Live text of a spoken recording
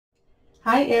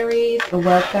Hi Aries,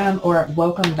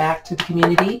 welcome back to the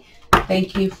community.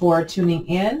 Thank you for tuning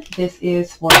in. This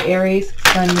is for Aries,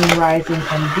 Sun, Moon, Rising,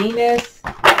 and Venus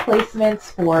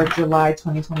placements for July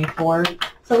 2024.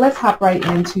 So let's hop right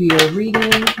into your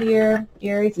reading here,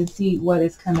 Aries, and see what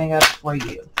is coming up for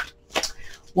you.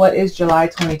 What is July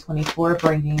 2024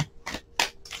 bringing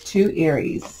to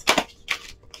Aries?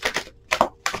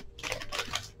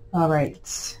 All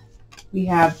right. We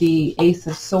have the Ace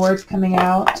of Swords coming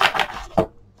out.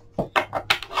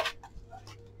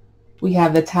 We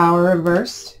have the Tower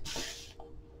reversed,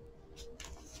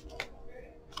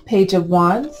 Page of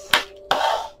Wands,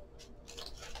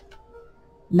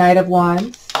 Knight of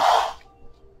Wands,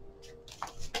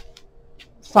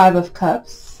 Five of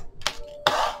Cups,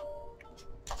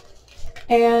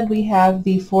 and we have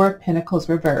the Four of Pentacles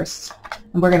reversed.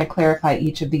 And we're going to clarify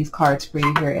each of these cards for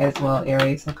you here as well,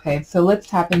 Aries. Okay, so let's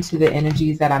tap into the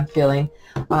energies that I'm feeling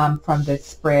from this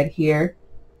spread here.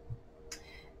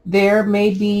 There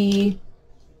may be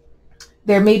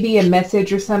a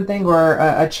message or something, or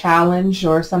a challenge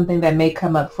or something that may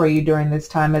come up for you during this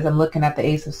time, as I'm looking at the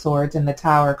Ace of Swords and the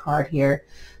Tower card here.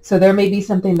 So there may be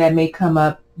something that may come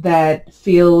up that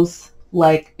feels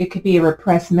like it could be a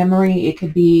repressed memory. It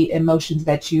could be emotions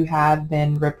that you have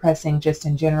been repressing just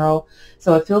in general.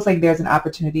 So it feels like there's an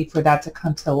opportunity for that to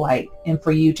come to light and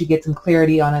for you to get some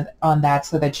clarity on that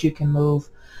so that you can move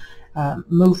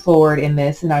forward in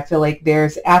this. And I feel like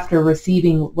after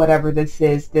receiving whatever this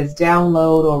is, this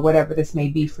download or whatever this may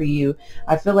be for you,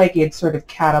 I feel like it sort of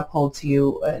catapults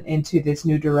you into this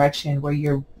new direction where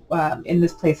you're in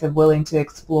this place of willing to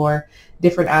explore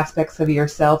different aspects of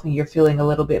yourself, and you're feeling a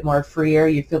little bit more freer.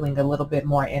 You're feeling a little bit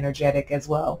more energetic as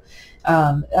well.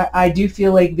 I do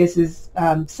feel like this is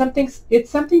something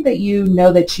that you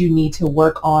know that you need to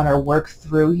work on or work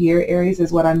through here, Aries,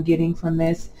 is what I'm getting from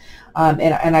this.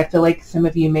 And I feel like some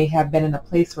of you may have been in a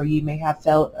place where you may have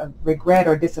felt a regret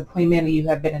or disappointment, or you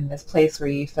have been in this place where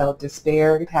you felt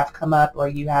despair have come up, or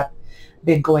you have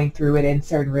been going through it in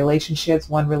certain relationships,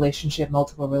 one relationship,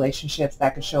 multiple relationships.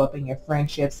 That could show up in your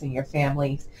friendships and your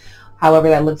families, however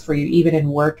that looks for you, even in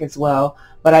work as well.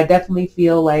 But I definitely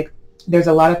feel like there's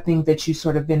a lot of things that you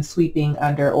sort of been sweeping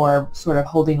under or sort of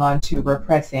holding on to,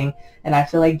 repressing. And I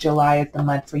feel like July is the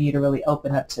month for you to really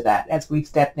open up to that, as we've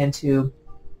stepped into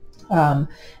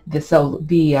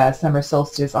the summer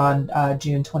solstice on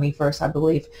June 21st, I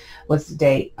believe was the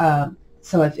date.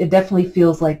 So it definitely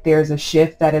feels like there's a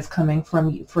shift that is coming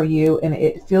for you, and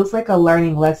it feels like a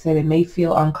learning lesson. It may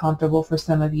feel uncomfortable for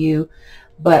some of you,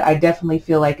 but I definitely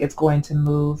feel like it's going to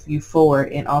move you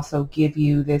forward and also give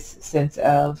you this sense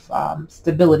of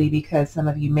stability, because some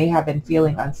of you may have been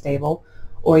feeling unstable,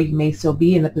 or you may still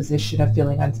be in the position of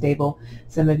feeling unstable.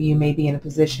 Some of you may be in a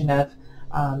position of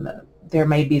there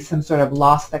may be some sort of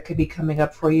loss that could be coming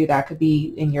up for you. That could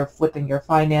be within your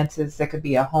finances. That could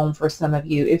be a home for some of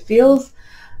you. It feels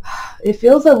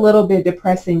a little bit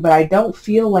depressing, but I don't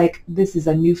feel like this is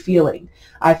a new feeling.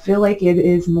 I feel like it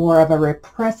is more of a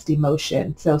repressed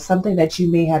emotion. So something that you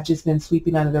may have just been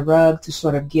sweeping under the rug to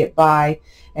sort of get by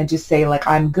and just say like,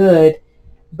 I'm good,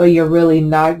 but you're really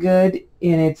not good.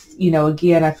 And it's,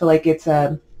 again, I feel like it's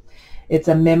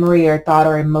a memory or thought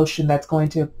or emotion that's going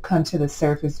to come to the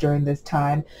surface during this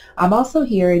time. I'm also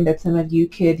hearing that some of you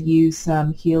could use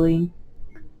some healing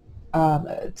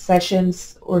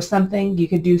sessions or something. You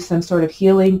could do some sort of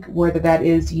healing, whether that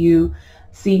is you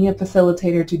seeing a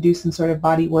facilitator to do some sort of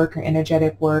body work or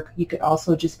energetic work. You could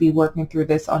also just be working through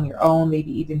this on your own,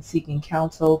 maybe even seeking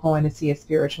counsel, going to see a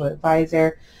spiritual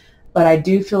advisor. But I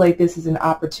do feel like this is an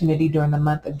opportunity during the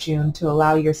month of June to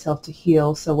allow yourself to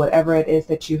heal. So whatever it is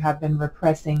that you have been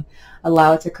repressing,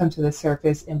 allow it to come to the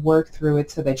surface and work through it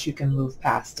so that you can move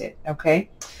past it. Okay?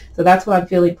 So that's what I'm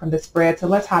feeling from the spread. So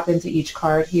let's hop into each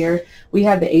card here. We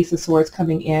have the Ace of Swords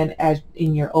coming in as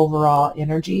in your overall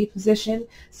energy position.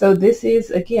 So this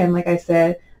is, again, like I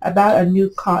said, about a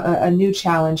new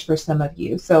challenge for some of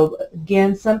you. So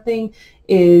again, something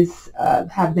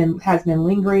has been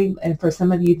lingering, and for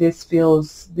some of you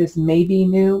this may be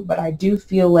new, but I do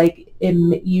feel like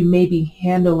you may be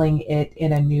handling it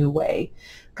in a new way,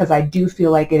 because I do feel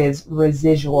like it is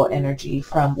residual energy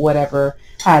from whatever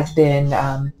has been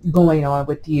going on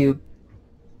with you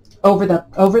over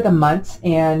the months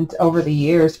and over the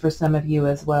years for some of you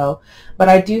as well. But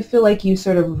I do feel like you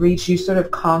sort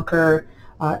of conquer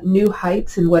new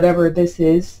heights in whatever this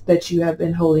is that you have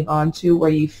been holding on to,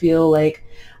 where you feel like,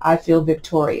 I feel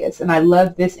victorious. And I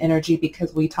love this energy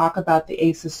because we talk about the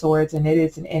Ace of Swords, and it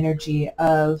is an energy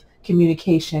of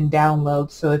communication download.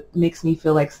 So it makes me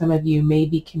feel like some of you may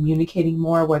be communicating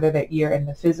more, whether that you're in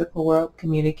the physical world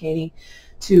communicating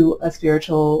to a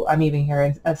spiritual, I'm even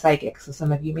hearing a psychic, so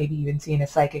some of you may be even seeing a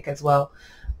psychic as well,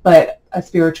 but a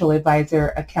spiritual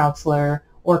advisor, a counselor,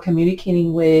 or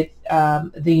communicating with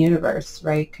the universe,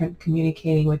 right?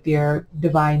 Communicating with your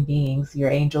divine beings,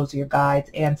 your angels, your guides,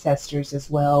 ancestors as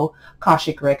well,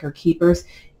 Akashic record keepers.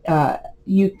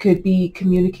 You could be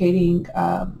communicating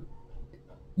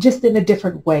just in a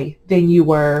different way than you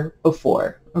were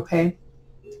before, okay?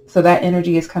 So that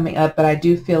energy is coming up, but I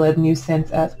do feel a new sense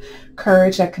of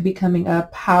courage that could be coming up,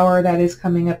 power that is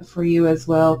coming up for you as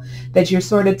well, that you're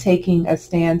sort of taking a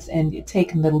stance and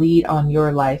taking the lead on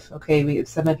your life, okay?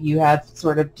 Some of you have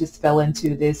sort of just fell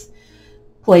into this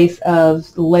place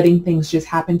of letting things just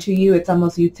happen to you. It's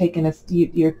almost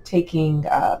you're taking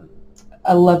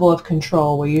a level of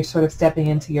control where you're sort of stepping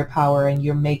into your power and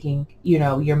you're making,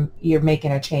 you're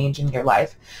making a change in your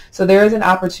life. So there is an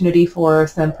opportunity for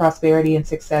some prosperity and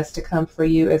success to come for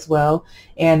you as well,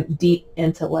 and deep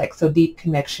intellect, so deep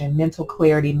connection, mental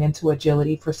clarity, mental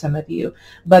agility for some of you.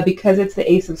 But because it's the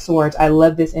Ace of Swords, I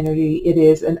love this energy.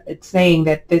 It's saying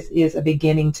that this is a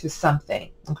beginning to something,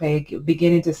 okay?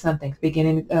 Beginning to something,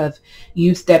 beginning of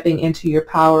you stepping into your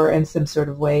power in some sort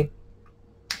of way.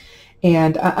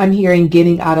 And I'm hearing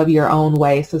getting out of your own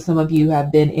way. So some of you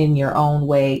have been in your own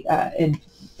way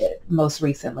most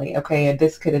recently, okay? And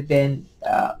this could have been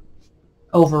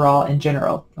overall in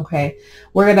general, okay?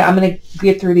 I'm gonna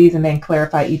get through these and then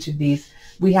clarify each of these.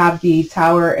 We have the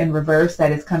Tower in reverse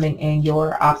that is coming in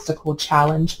your obstacle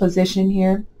challenge position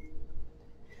here.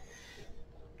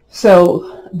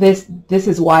 So this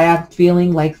is why I'm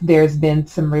feeling like there's been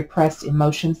some repressed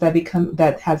emotions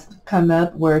that has come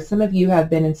up, where some of you have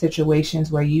been in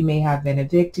situations where you may have been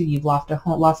evicted, you've lost a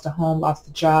home, lost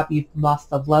a job, you've lost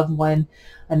a loved one,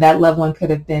 and that loved one could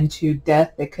have been to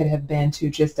death, it could have been to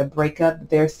just a breakup.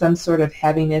 There's some sort of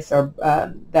heaviness or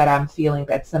that I'm feeling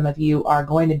that some of you are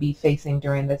going to be facing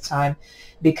during this time,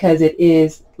 because it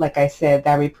is, like I said,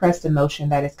 that repressed emotion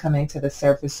that is coming to the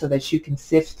surface so that you can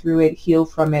sift through it, heal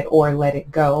from it, or let it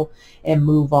go and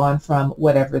move on from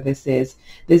whatever this is.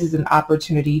 This is an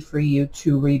opportunity for you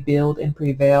to rebuild and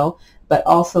prevail, but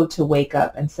also to wake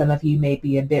up. And some of you may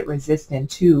be a bit resistant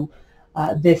to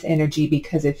this energy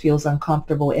because it feels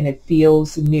uncomfortable and it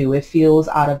feels new. It feels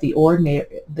out of the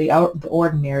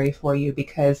ordinary for you,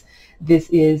 because this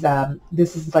is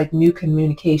like new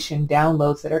communication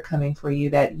downloads that are coming for you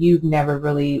that you've never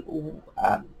really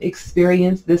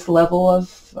experienced this level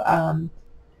of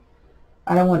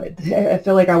I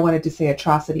feel like I wanted to say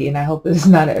atrocity, and I hope it's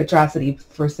not an atrocity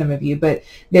for some of you, but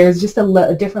there's just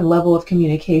a different level of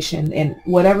communication, and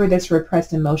whatever this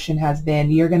repressed emotion has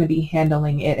been, you're going to be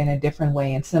handling it in a different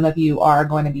way. And some of you are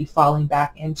going to be falling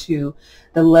back into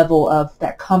the level of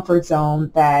that comfort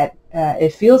zone that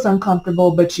it feels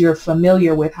uncomfortable, but you're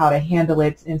familiar with how to handle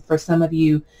it. And for some of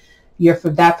you,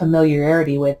 for that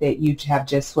familiarity with it, you have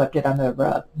just swept it under the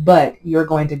rug, but you're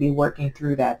going to be working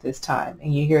through that this time.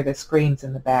 And you hear the screams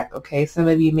in the back, okay? Some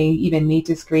of you may even need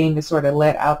to scream to sort of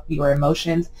let out your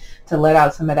emotions, to let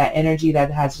out some of that energy that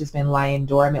has just been lying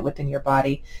dormant within your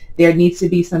body. There needs to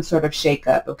be some sort of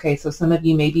shakeup, okay? So some of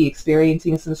you may be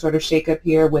experiencing some sort of shakeup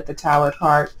here with the Tower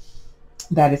card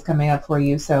that is coming up for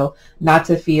you. So not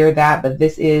to fear that, but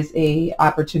this is a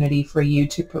opportunity for you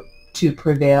to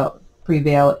prevail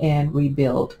and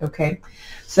rebuild, okay?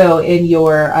 So in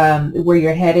your where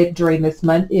you're headed during this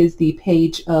month is the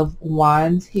Page of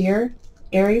Wands here,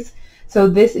 Aries. So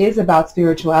this is about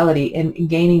spirituality and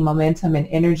gaining momentum and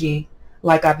energy,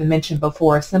 like I've mentioned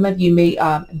before. Some of you may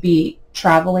be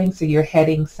traveling, so you're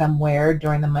heading somewhere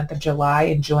during the month of July,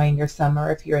 enjoying your summer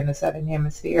if you're in the Southern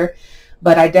Hemisphere.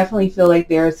 But I definitely feel like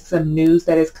there's some news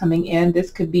that is coming in.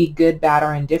 This could be good, bad,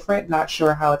 or indifferent. Not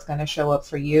sure how it's going to show up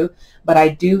for you. But I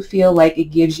do feel like it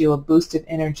gives you a boost of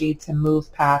energy to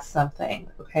move past something.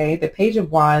 Okay? The Page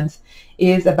of Wands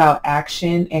is about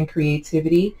action and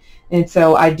creativity. And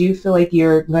so I do feel like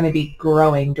you're going to be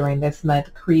growing during this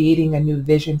month, creating a new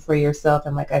vision for yourself.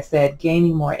 And like I said,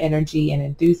 gaining more energy and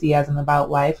enthusiasm about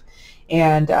life.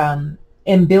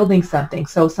 And building something.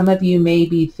 So some of you may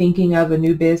be thinking of a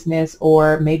new business,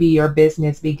 or maybe your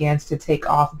business begins to take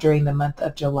off during the month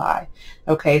of July.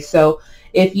 Okay, so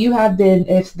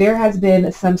if there has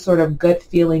been some sort of gut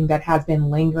feeling that has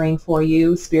been lingering for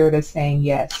you, Spirit is saying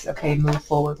yes. Okay, move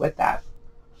forward with that.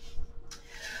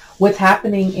 What's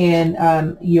happening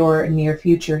in your near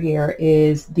future here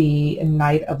is the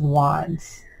Knight of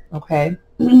Wands. Okay,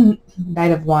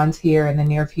 Knight of Wands here in the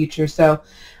near future. So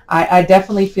I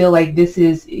definitely feel like this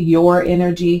is your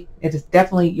energy. It is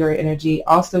definitely your energy.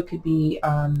 Also could be,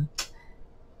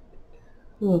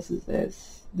 who else is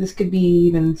this? This could be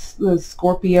even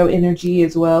Scorpio energy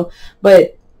as well.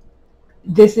 But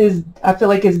this is, I feel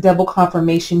like it's double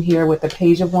confirmation here with the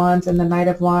Page of Wands and the Knight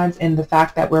of Wands, and the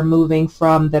fact that we're moving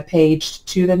from the Page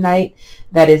to the Knight.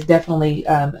 That is definitely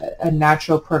a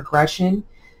natural progression.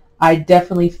 I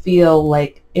definitely feel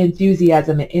like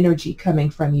enthusiasm and energy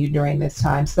coming from you during this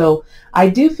time. So I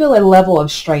do feel a level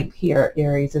of strength here,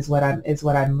 Aries, is what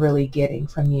I'm really getting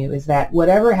from you, is that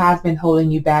whatever has been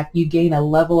holding you back, you gain a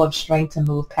level of strength to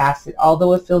move past it.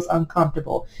 Although it feels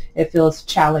uncomfortable, it feels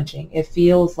challenging, it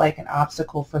feels like an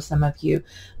obstacle for some of you,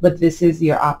 but this is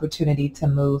your opportunity to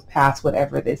move past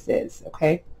whatever this is,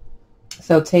 okay?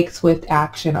 So take swift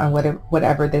action on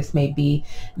whatever this may be.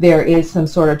 There is some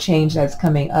sort of change that's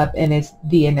coming up, and it's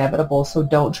the inevitable. So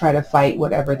don't try to fight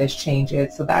whatever this change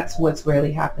is. So that's what's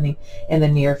really happening in the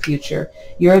near future.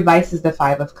 Your advice is the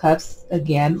Five of Cups.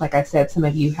 Again, like I said, some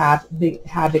of you have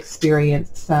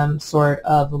experienced some sort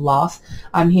of loss.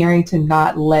 I'm hearing to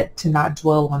not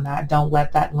dwell on that. Don't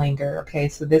let that linger. Okay.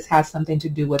 So this has something to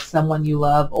do with someone you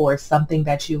love or something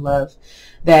that you love,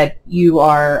 that you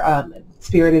are,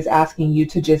 Spirit is asking you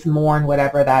to just mourn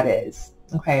whatever that is.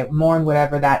 Okay, mourn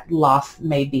whatever that loss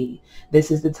may be. This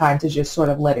is the time to just sort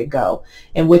of let it go.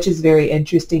 And which is very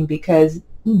interesting, because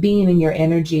being in your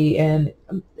energy, and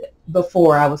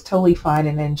before I was totally fine,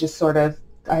 and then just sort of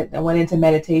I went into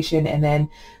meditation and then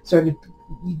sort of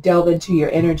delve into your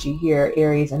energy here,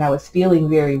 Aries, and I was feeling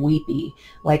very weepy,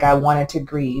 like I wanted to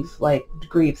grieve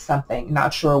something,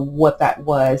 not sure what that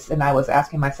was. And I was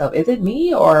asking myself, is it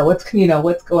me, or what's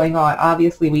going on?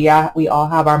 Obviously we all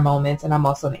have our moments, and I'm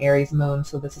also an Aries moon,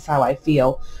 so this is how I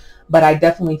feel. But I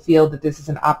definitely feel that this is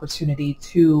an opportunity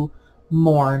to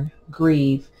mourn,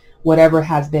 grieve, whatever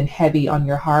has been heavy on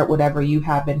your heart, whatever you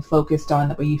have been focused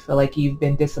on, where you feel like you've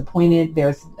been disappointed,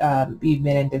 you've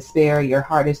been in despair, your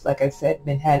heart is, like I said,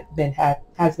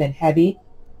 has been heavy.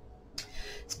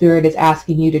 Spirit is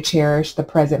asking you to cherish the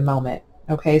present moment.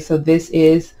 Okay, so this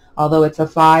is, although it's a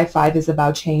five is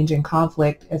about change and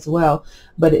conflict as well,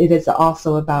 but it is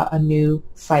also about a new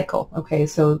cycle. Okay,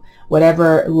 so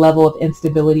whatever level of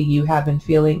instability you have been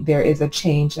feeling, there is a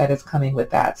change that is coming with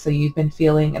that. So you've been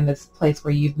feeling in this place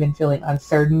where you've been feeling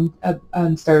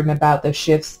uncertain about the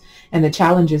shifts and the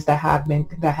challenges that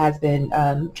has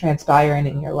been transpiring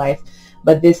in your life.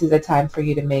 But this is a time for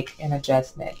you to make an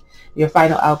adjustment. Your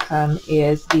final outcome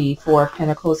is the Four of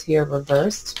Pentacles here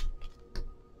reversed.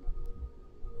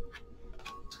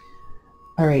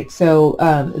 All right, so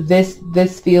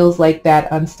this feels like that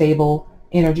unstable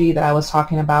energy that I was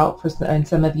talking about and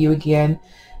some of you. Again,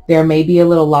 there may be a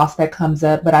little loss that comes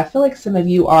up, but I feel like some of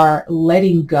you are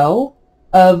letting go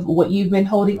of what you've been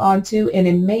holding on to, and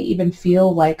it may even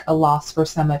feel like a loss for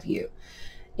some of you.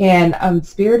 And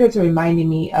Spirit is reminding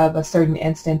me of a certain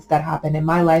instance that happened in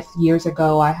my life years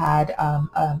ago. I had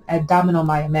abdominal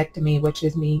myomectomy,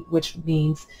 which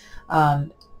means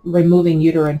removing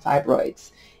uterine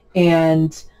fibroids.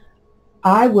 And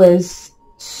I was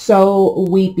so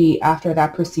weepy after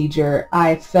that procedure.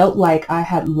 I felt like I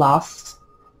had lost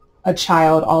a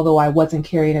child, although I wasn't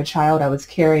carrying a child. I was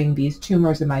carrying these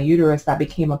tumors in my uterus that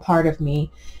became a part of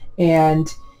me. And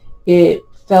it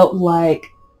felt like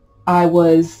I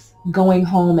was going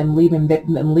home and leaving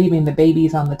the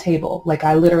babies on the table. Like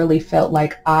I literally felt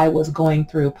like I was going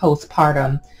through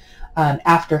postpartum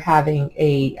after having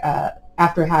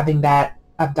that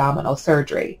abdominal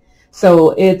surgery. So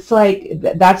it's like,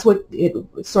 that's what it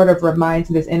sort of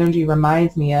this energy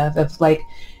reminds me of like,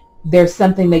 there's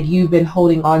something that you've been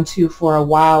holding on to for a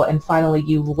while, and finally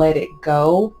you let it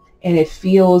go, and it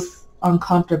feels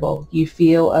uncomfortable. You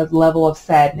feel a level of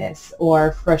sadness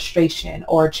or frustration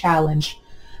or challenge,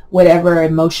 whatever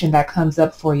emotion that comes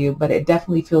up for you, but it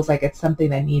definitely feels like it's something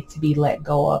that needs to be let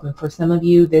go of. And for some of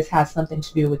you, this has something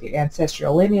to do with your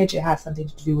ancestral lineage. It has something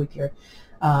to do with your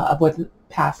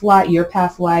past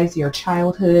lives, your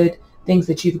childhood, things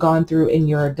that you've gone through in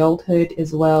your adulthood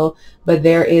as well. But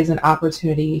there is an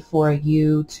opportunity for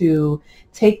you to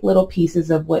take little pieces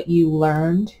of what you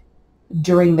learned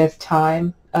during this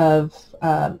time of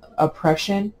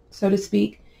oppression, so to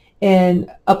speak, and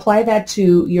apply that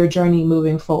to your journey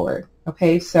moving forward.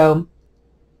 Okay, so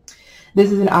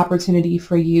this is an opportunity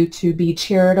for you to be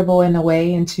charitable in a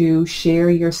way and to share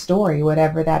your story,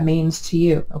 whatever that means to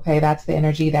you. Okay, that's the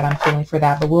energy that I'm feeling for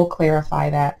that, but we'll clarify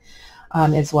that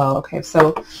as well. Okay,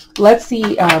 so let's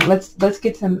see. Let's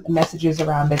get some messages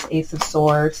around this Ace of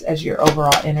Swords as your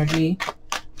overall energy.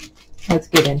 Let's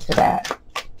get into that.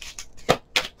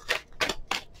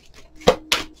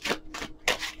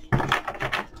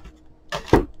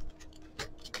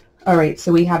 All right,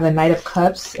 so we have the Knight of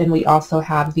Cups, and we also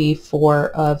have the Four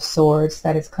of Swords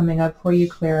that is coming up for you,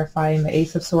 clarifying the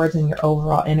Ace of Swords and your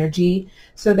overall energy.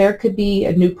 So there could be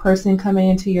a new person coming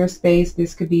into your space.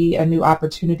 This could be a new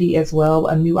opportunity as well,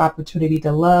 a new opportunity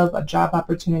to love, a job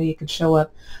opportunity. It could show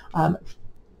up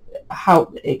how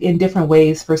in different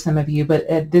ways for some of you,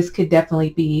 but this could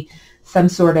definitely be some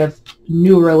sort of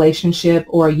new relationship,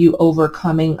 or you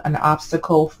overcoming an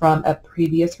obstacle from a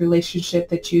previous relationship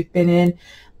that you've been in.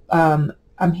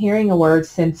 I'm hearing a word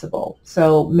sensible.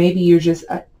 So maybe you're just,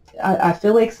 I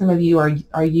feel like some of you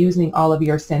are using all of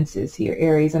your senses here,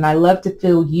 Aries. And I love to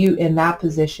feel you in that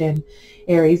position,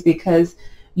 Aries, because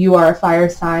you are a fire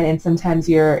sign, and sometimes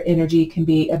your energy can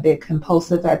be a bit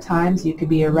compulsive at times. You could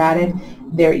be erratic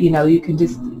there. You know, you can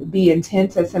just be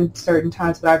intense at some certain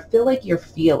times, but I feel like you're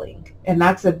feeling, and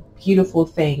that's a beautiful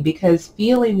thing, because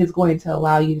feeling is going to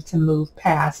allow you to move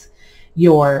past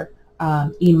your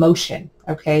emotion.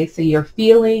 Okay, so you're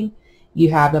feeling, you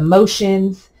have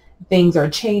emotions, things are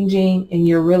changing, and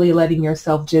you're really letting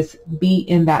yourself just be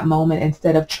in that moment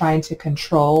instead of trying to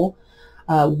control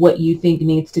what you think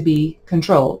needs to be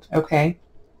controlled. Okay,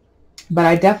 but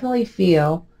I definitely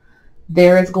feel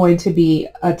there is going to be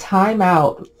a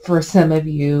timeout for some of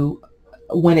you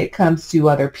when it comes to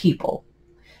other people.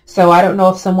 So I don't know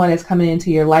if someone is coming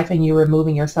into your life and you're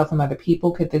removing yourself from other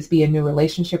people. Could this be a new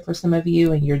relationship for some of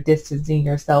you, and you're distancing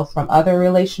yourself from other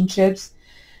relationships?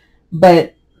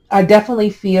 But I definitely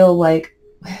feel like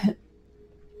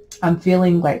I'm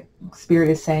feeling like Spirit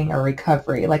is saying a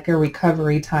recovery, like a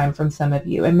recovery time from some of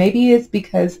you. And maybe it's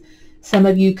because some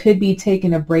of you could be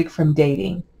taking a break from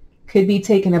dating, could be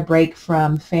taking a break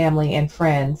from family and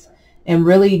friends, and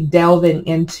really delving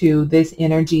into this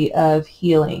energy of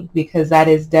healing, because that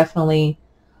is definitely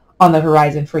on the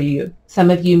horizon for you. Some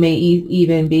of you may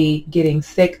even be getting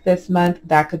sick this month.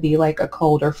 That could be like a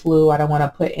cold or flu. I don't want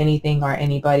to put anything or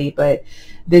anybody, but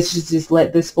this is just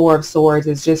this Four of Swords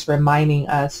is just reminding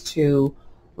us to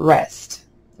rest.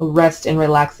 Rest and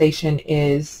relaxation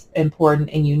is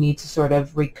important, and you need to sort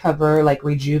of recover, like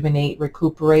rejuvenate,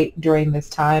 recuperate during this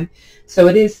time. So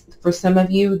it is for some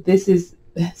of you,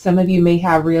 some of you may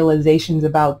have realizations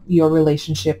about your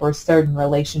relationship or certain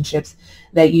relationships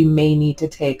that you may need to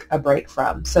take a break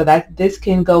from. So that this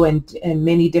can go in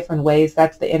many different ways.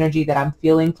 That's the energy that I'm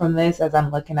feeling from this as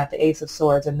I'm looking at the Ace of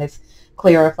Swords and this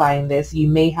clarifying this. You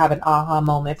may have an aha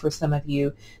moment for some of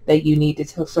you that you need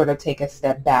to sort of take a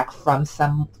step back from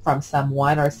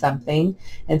someone or something.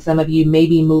 And some of you may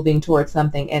be moving towards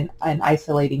something and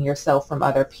isolating yourself from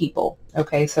other people.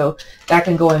 Okay, so that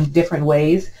can go in different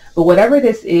ways. But whatever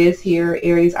this is here,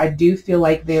 Aries, I do feel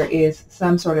like there is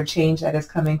some sort of change that is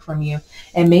coming from you.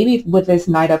 And maybe with this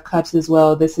Knight of Cups as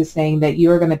well, this is saying that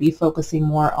you're going to be focusing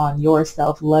more on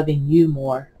yourself, loving you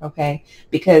more, okay?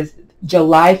 Because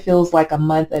July feels like a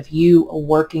month of you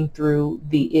working through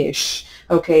the ish,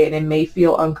 okay? And it may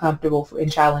feel uncomfortable and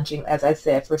challenging, as I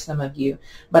said, for some of you.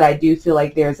 But I do feel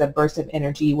like there's a burst of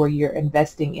energy where you're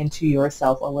investing into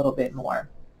yourself a little bit more.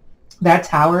 That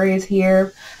Tower is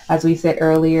here, as we said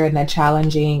earlier, and that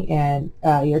challenging and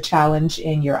your challenge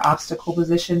in your obstacle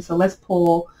position. So let's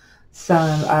pull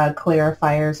some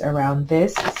clarifiers around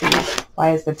this. Let's see,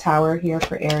 why is the Tower here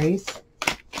for Aries?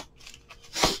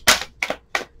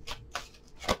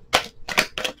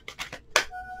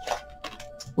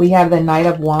 We have the Knight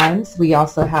of Wands. We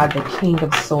also have the King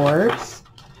of Swords.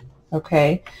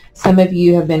 Okay, some of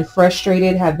you have been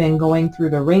frustrated, have been going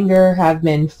through the ringer, have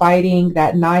been fighting.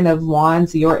 That Nine of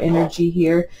Wands, your energy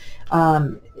here,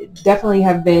 definitely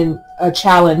have been a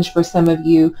challenge for some of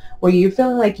you, where you're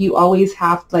feeling like you always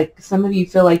have, like some of you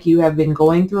feel like you have been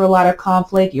going through a lot of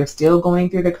conflict. You're still going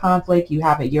through the conflict. You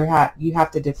have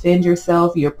to defend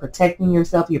yourself. You're protecting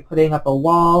yourself. You're putting up a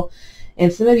wall.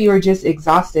 And some of you are just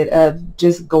exhausted of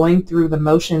just going through the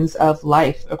motions of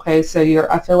life. Okay, so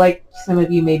I feel like some of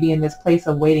you may be in this place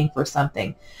of waiting for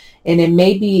something. And it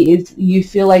may be you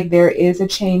feel like there is a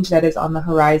change that is on the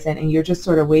horizon, and you're just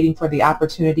sort of waiting for the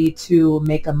opportunity to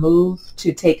make a move,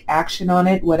 to take action on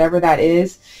it, whatever that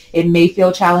is. It may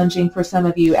feel challenging for some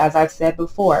of you, as I've said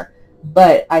before.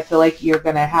 But I feel like you're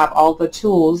going to have all the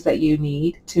tools that you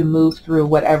need to move through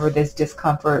whatever this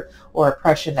discomfort or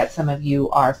oppression that some of you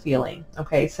are feeling.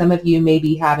 Okay, some of you may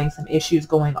be having some issues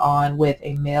going on with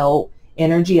a male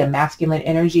energy, a masculine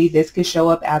energy. This could show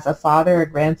up as a father, a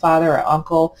grandfather, or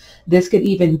uncle. This could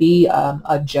even be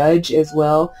a judge as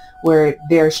well, where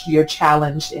you're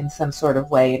challenged in some sort of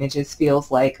way, and it just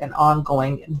feels like an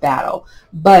ongoing battle.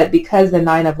 But because the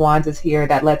Nine of Wands is here,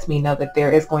 that lets me know that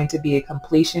there is going to be a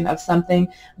completion of something,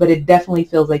 but it definitely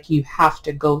feels like you have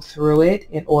to go through it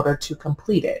in order to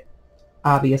complete it.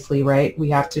 obviously, right? We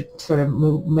have to sort of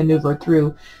maneuver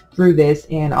through this,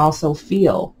 and also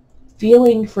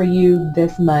feeling for you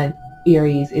this month,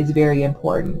 Aries, is very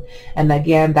important. And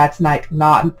again, that's not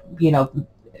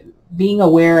being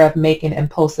aware of making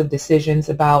impulsive decisions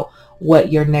about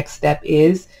what your next step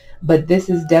is. But this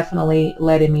is definitely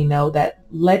letting me know that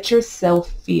let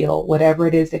yourself feel whatever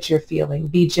it is that you're feeling.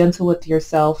 Be gentle with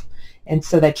yourself, and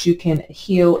so that you can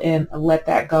heal and let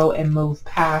that go and move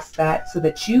past that, so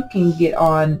that you can get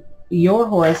on your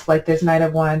horse, like this Knight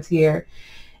of Wands here,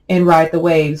 and ride the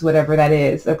waves, whatever that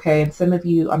is. Okay. And some of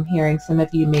you, I'm hearing some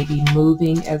of you may be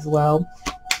moving as well.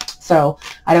 So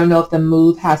I don't know if the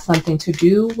move has something to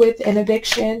do with an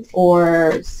eviction,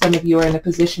 or some of you are in a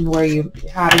position where you're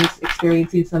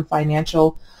experiencing some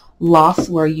financial loss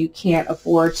where you can't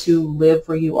afford to live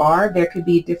where you are. There could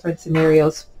be different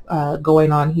scenarios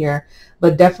going on here,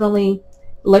 but definitely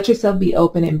let yourself be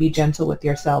open and be gentle with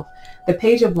yourself. The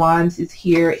Page of Wands is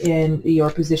here in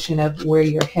your position of where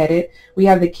you're headed. We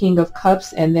have the King of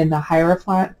Cups and then the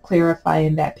Hierophant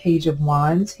clarifying that Page of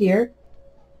Wands here.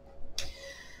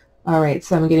 All right,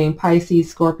 so I'm getting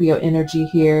Pisces, Scorpio energy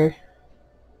here.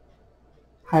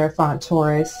 Hierophant,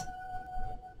 Taurus.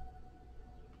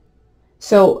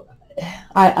 So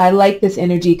I like this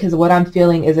energy because what I'm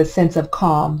feeling is a sense of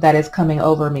calm that is coming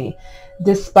over me.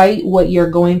 Despite what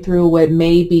you're going through, what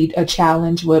may be a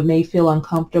challenge, what may feel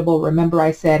uncomfortable, remember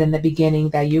I said in the beginning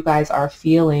that you guys are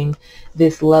feeling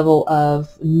this level of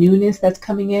newness that's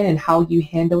coming in, and how you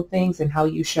handle things and how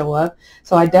you show up.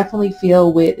 So I definitely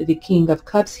feel with the King of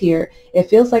Cups here, it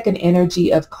feels like an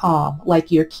energy of calm, like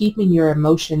you're keeping your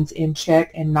emotions in check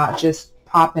and not just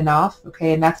popping off.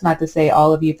 Okay, and that's not to say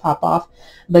all of you pop off,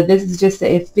 but this is just,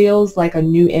 it feels like a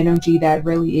new energy that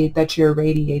really is, that you're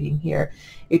radiating here.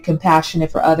 You're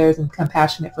compassionate for others and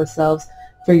compassionate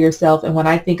for yourself. And when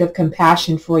I think of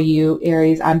compassion for you,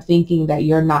 Aries, I'm thinking that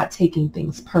you're not taking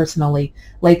things personally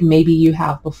like maybe you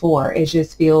have before. It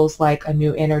just feels like a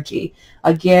new energy.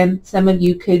 Again, some of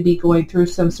you could be going through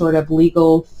some sort of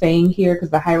legal thing here, because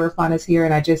the Hierophant is here,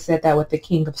 and I just said that with the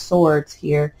King of Swords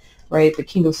here, right? The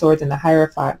King of Swords and the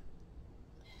Hierophant.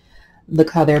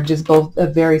 Look how they're just both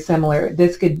very similar.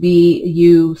 This could be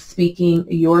you speaking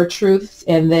your truths,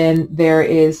 and then there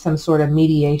is some sort of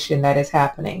mediation that is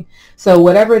happening. So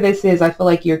whatever this is, I feel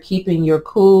like you're keeping your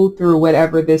cool through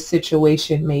whatever this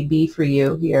situation may be for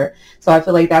you here. So I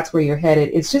feel like that's where you're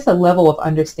headed. It's just a level of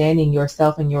understanding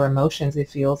yourself and your emotions. It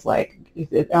feels like,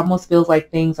 it almost feels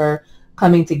like things are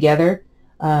coming together.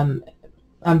 I'm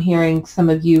hearing some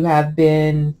of you have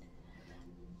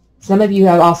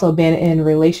also been in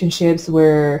relationships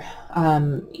where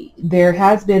there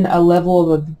has been a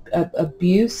level of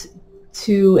abuse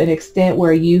to an extent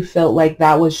where you felt like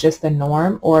that was just the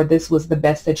norm, or this was the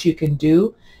best that you can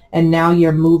do. And now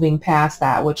you're moving past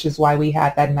that, which is why we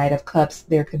had that Knight of Cups.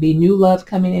 There could be new love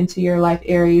coming into your life,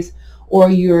 Aries, or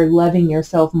you're loving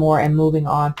yourself more and moving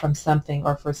on from something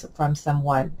or from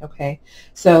someone. Okay,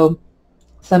 so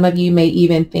some of you may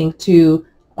even think to,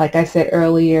 like I said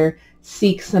earlier,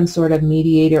 seek some sort of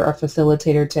mediator or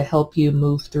facilitator to help you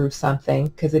move through something,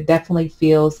 because it definitely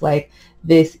feels like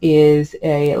this is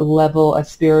a level of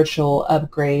spiritual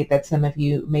upgrade that some of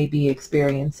you may be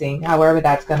experiencing. However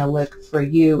that's going to look for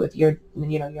you. If you're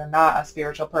not a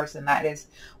spiritual person, that is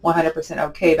 100%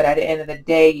 okay, but at the end of the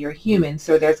day, you're human,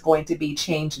 so there's going to be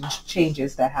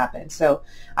changes that happen. So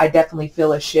I definitely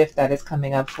feel a shift that is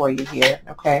coming up for you here.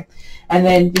 Okay, and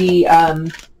then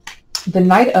the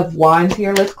Knight of Wands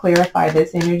here, let's clarify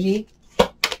this energy.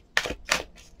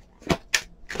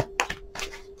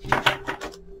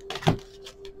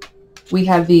 We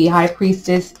have the High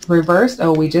Priestess reversed.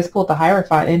 Oh, we just pulled the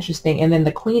Hierophant. Interesting. And then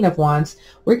the Queen of Wands.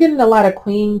 We're getting a lot of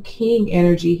Queen King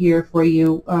energy here for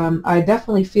you. I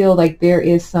definitely feel like there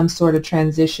is some sort of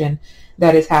transition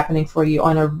that is happening for you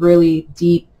on a really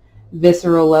deep,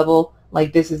 visceral level.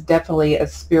 Like this is definitely a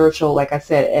spiritual, like I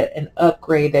said, an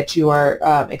upgrade that you are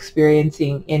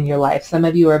experiencing in your life. Some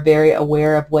of you are very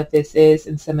aware of what this is,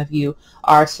 and some of you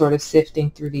are sort of sifting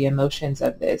through the emotions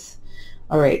of this.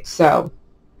 All right, so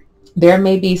there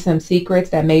may be some secrets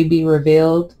that may be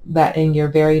revealed that in your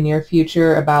very near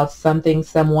future about something,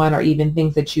 someone, or even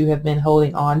things that you have been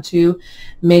holding on to.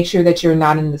 Make sure that you're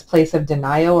not in this place of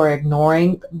denial or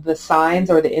ignoring the signs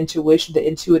or the intuition, the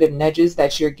intuitive nudges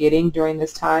that you're getting during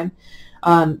this time.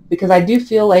 Because I do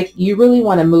feel like you really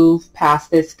want to move past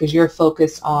this, because you're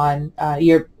focused on,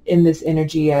 you're in this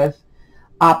energy of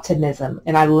optimism,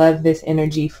 and I love this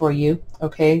energy for you.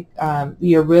 Okay,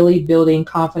 you're really building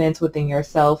confidence within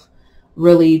yourself,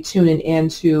 really tuning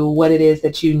into what it is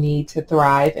that you need to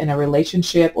thrive in a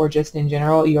relationship, or just in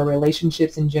general, your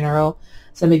relationships in general.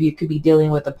 Some of you could be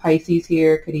dealing with a Pisces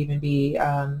here. Could even be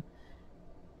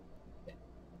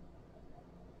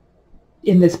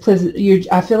in this position.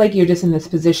 I feel like you're just in this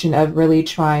position of really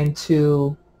trying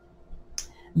to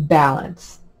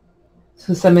balance.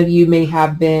 So some of you may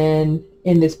have been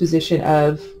in this position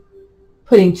of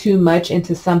putting too much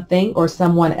into something or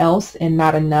someone else and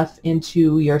not enough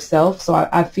into yourself. So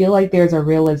I feel like there's a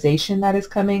realization that is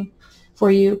coming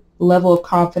for you, level of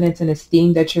confidence and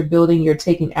esteem that you're building. You're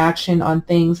taking action on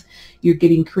things. You're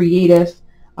getting creative.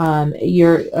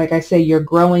 You're, like I say, you're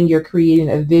growing. You're creating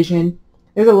a vision.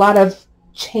 There's a lot of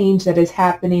change that is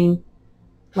happening.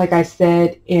 Like I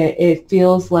said, it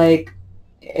feels like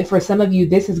for some of you,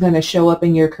 this is going to show up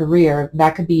in your career.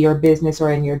 That could be your business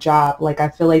or in your job. Like, I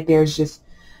feel like there's just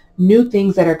new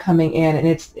things that are coming in, and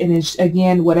it's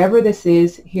again, whatever this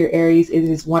is here, Aries, it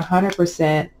is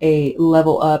 100% a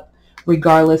level up,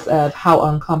 regardless of how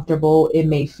uncomfortable it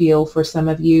may feel for some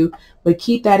of you. But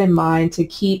keep that in mind to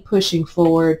keep pushing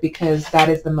forward, because that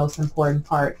is the most important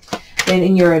part. Then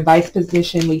in your advice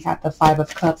position, we have the Five of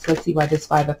Cups. Let's see why this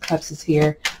Five of Cups is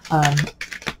here.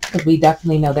 Because we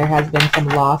definitely know there has been some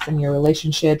loss in your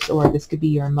relationships, or this could be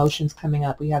your emotions coming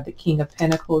up. We have the King of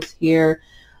Pentacles here.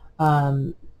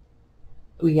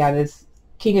 We have this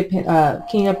King of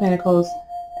Pentacles,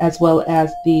 as well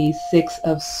as the Six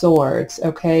of Swords.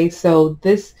 Okay, so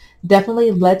this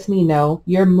definitely lets me know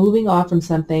you're moving on from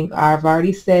something. I've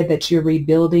already said that you're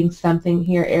rebuilding something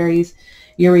here, Aries.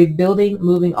 You're rebuilding,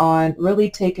 moving on, really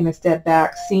taking a step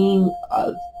back, seeing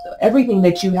everything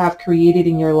that you have created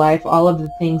in your life, all of the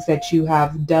things that you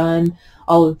have done,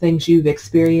 all of the things you've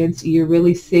experienced. You're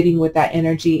really sitting with that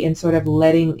energy and sort of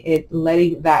letting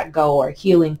that go, or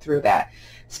healing through that.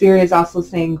 Spirit is also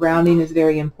saying grounding is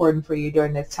very important for you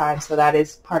during this time. So that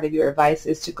is part of your advice,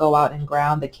 is to go out and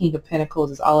ground. The King of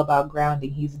Pentacles is all about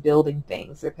grounding. He's building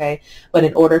things, okay? But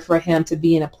in order for him to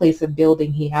be in a place of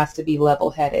building, he has to be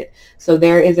level-headed. So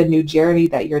there is a new journey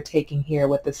that you're taking here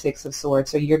with the Six of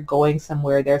Swords. So you're going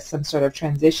somewhere. There's some sort of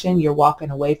transition. You're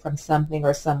walking away from something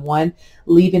or someone,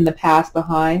 leaving the past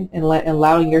behind and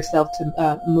allowing yourself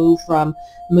to move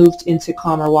into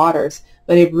calmer waters.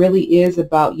 But it really is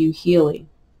about you healing.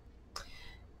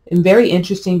 And very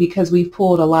interesting, because we've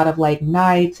pulled a lot of like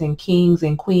Knights and Kings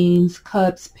and Queens,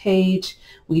 Cups, Page.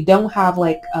 We don't have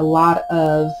like a lot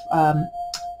of,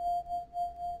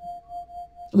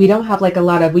 we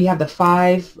have the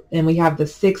 5 and we have the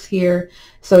 6 here.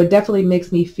 So it definitely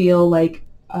makes me feel like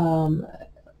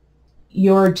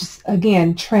you're just,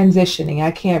 again, transitioning.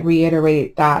 I can't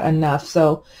reiterate that enough.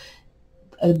 So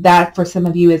that for some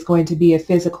of you is going to be a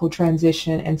physical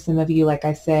transition, and some of you, like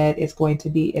I said, is going to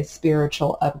be a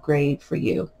spiritual upgrade for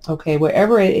you. Okay,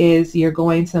 wherever it is, you're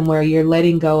going somewhere. You're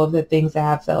letting go of the things that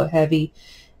have felt heavy,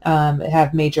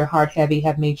 have made your heart heavy,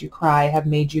 have made you cry, have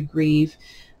made you grieve,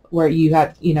 where you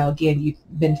have, again,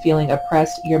 you've been feeling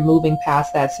oppressed. You're moving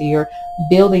past that. So you're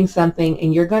building something,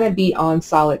 and you're going to be on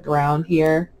solid ground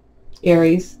here,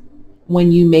 Aries,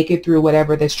 when you make it through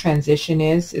whatever this transition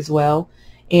is as well.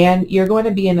 And you're going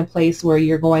to be in a place where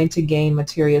you're going to gain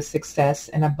material success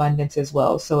and abundance as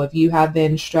well. So if you have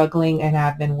been struggling and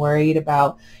have been worried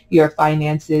about your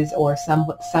finances, or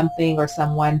something or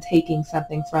someone taking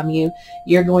something from you,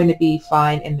 you're going to be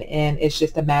fine in the end. It's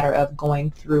just a matter of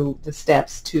going through the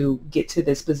steps to get to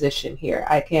this position here.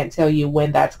 I can't tell you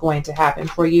when that's going to happen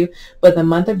for you, but the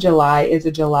month of July is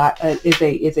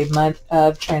a month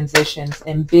of transitions,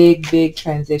 and big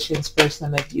transitions for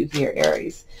some of you here,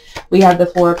 Aries. We have the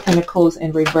Four of Pentacles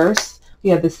in reverse. We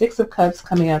have the Six of Cups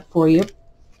coming up for you,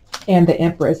 and the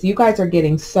Empress. You guys are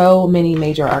getting so many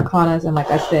major arcanas, and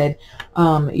like I said,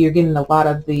 you're getting a lot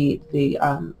of the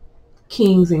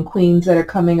Kings and Queens that are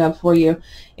coming up for you,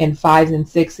 and 5s and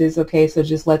 6s. Okay, so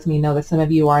just lets me know that some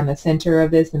of you are in the center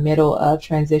of this, the middle of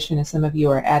transition, and some of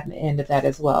you are at the end of that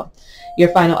as well. Your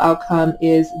final outcome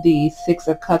is the Six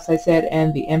of Cups, I said,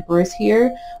 and the Empress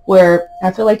here, where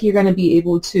I feel like you're going to be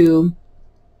able to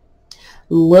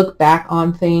look back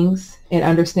on things and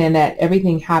understand that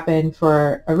everything happened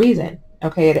for a reason.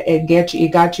 Okay, it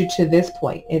got you to this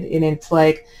point, and it's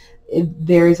like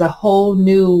there is a whole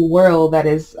new world that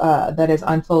is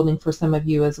unfolding for some of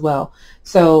you as well.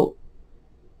 So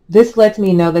this lets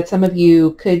me know that some of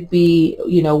you could be,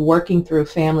 working through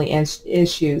family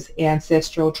issues,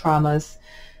 ancestral traumas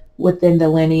within the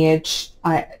lineage.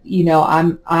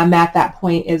 I'm at that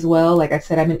point as well. Like I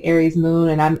said, I'm an Aries moon,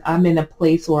 and I'm in a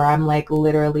place where I'm like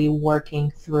literally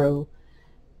working through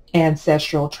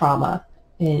ancestral trauma,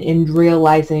 and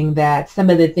realizing that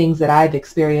some of the things that I've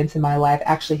experienced in my life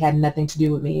actually had nothing to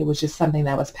do with me. It was just something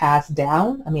that was passed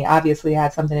down. I mean, obviously it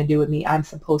had something to do with me. I'm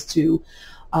supposed to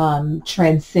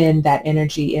transcend that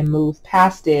energy and move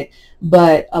past it.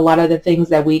 But a lot of the things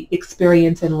that we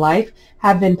experience in life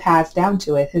have been passed down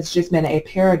to it. It's just been a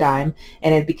paradigm,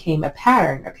 and it became a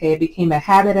pattern. Okay, it became a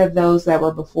habit of those that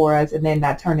were before us, and then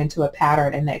that turned into a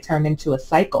pattern, and that turned into a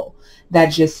cycle that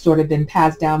just sort of been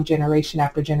passed down generation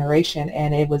after generation.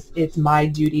 And it's my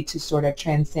duty to sort of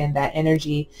transcend that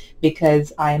energy,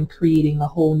 because I am creating a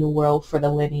whole new world for the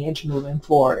lineage moving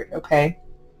forward. Okay.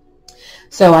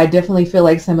 So I definitely feel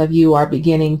like some of you are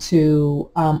beginning to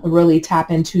really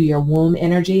tap into your womb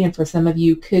energy, and for some of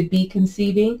you could be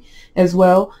conceiving as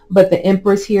well. But the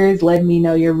Empress here is letting me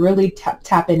know you're really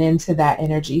tapping into that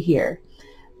energy here,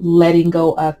 letting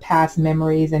go of past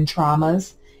memories and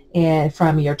traumas, and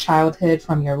from your childhood,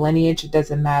 from your lineage, it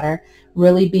doesn't matter.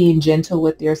 Really being gentle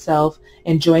with yourself,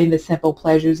 enjoying the simple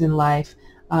pleasures in life,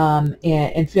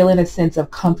 and feeling a sense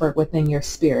of comfort within your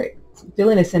spirit.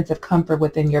 Feeling a sense of comfort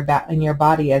within your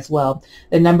body as well.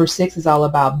 The number 6 is all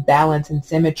about balance and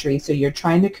symmetry. So you're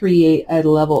trying to create a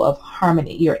level of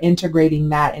harmony. You're integrating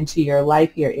that into your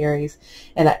life here, Aries.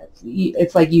 And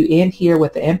it's like you end here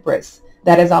with the Empress.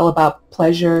 That is all about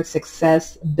pleasure,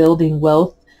 success, building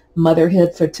wealth,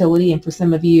 motherhood, fertility. And for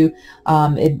some of you,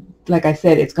 like I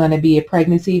said, it's going to be a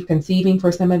pregnancy, conceiving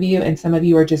for some of you, and some of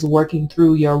you are just working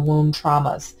through your womb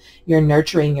traumas. You're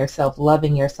nurturing yourself,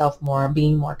 loving yourself more,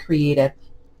 being more creative,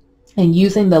 and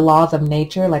using the laws of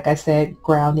nature. Like I said,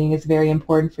 grounding is very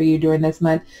important for you during this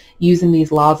month. Using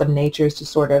these laws of nature to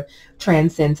sort of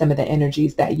transcend some of the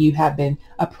energies that you have been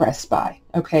oppressed by.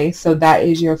 Okay, so that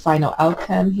is your final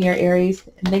outcome here, Aries.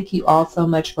 And thank you all so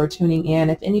much for tuning in.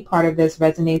 If any part of this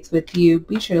resonates with you,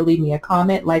 be sure to leave me a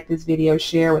comment, like this video,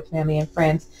 share with family and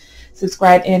friends,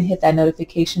 subscribe, and hit that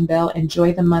notification bell.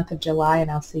 Enjoy the month of July,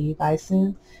 and I'll see you guys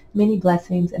soon. Many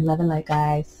blessings and love and light,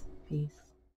 guys. Peace.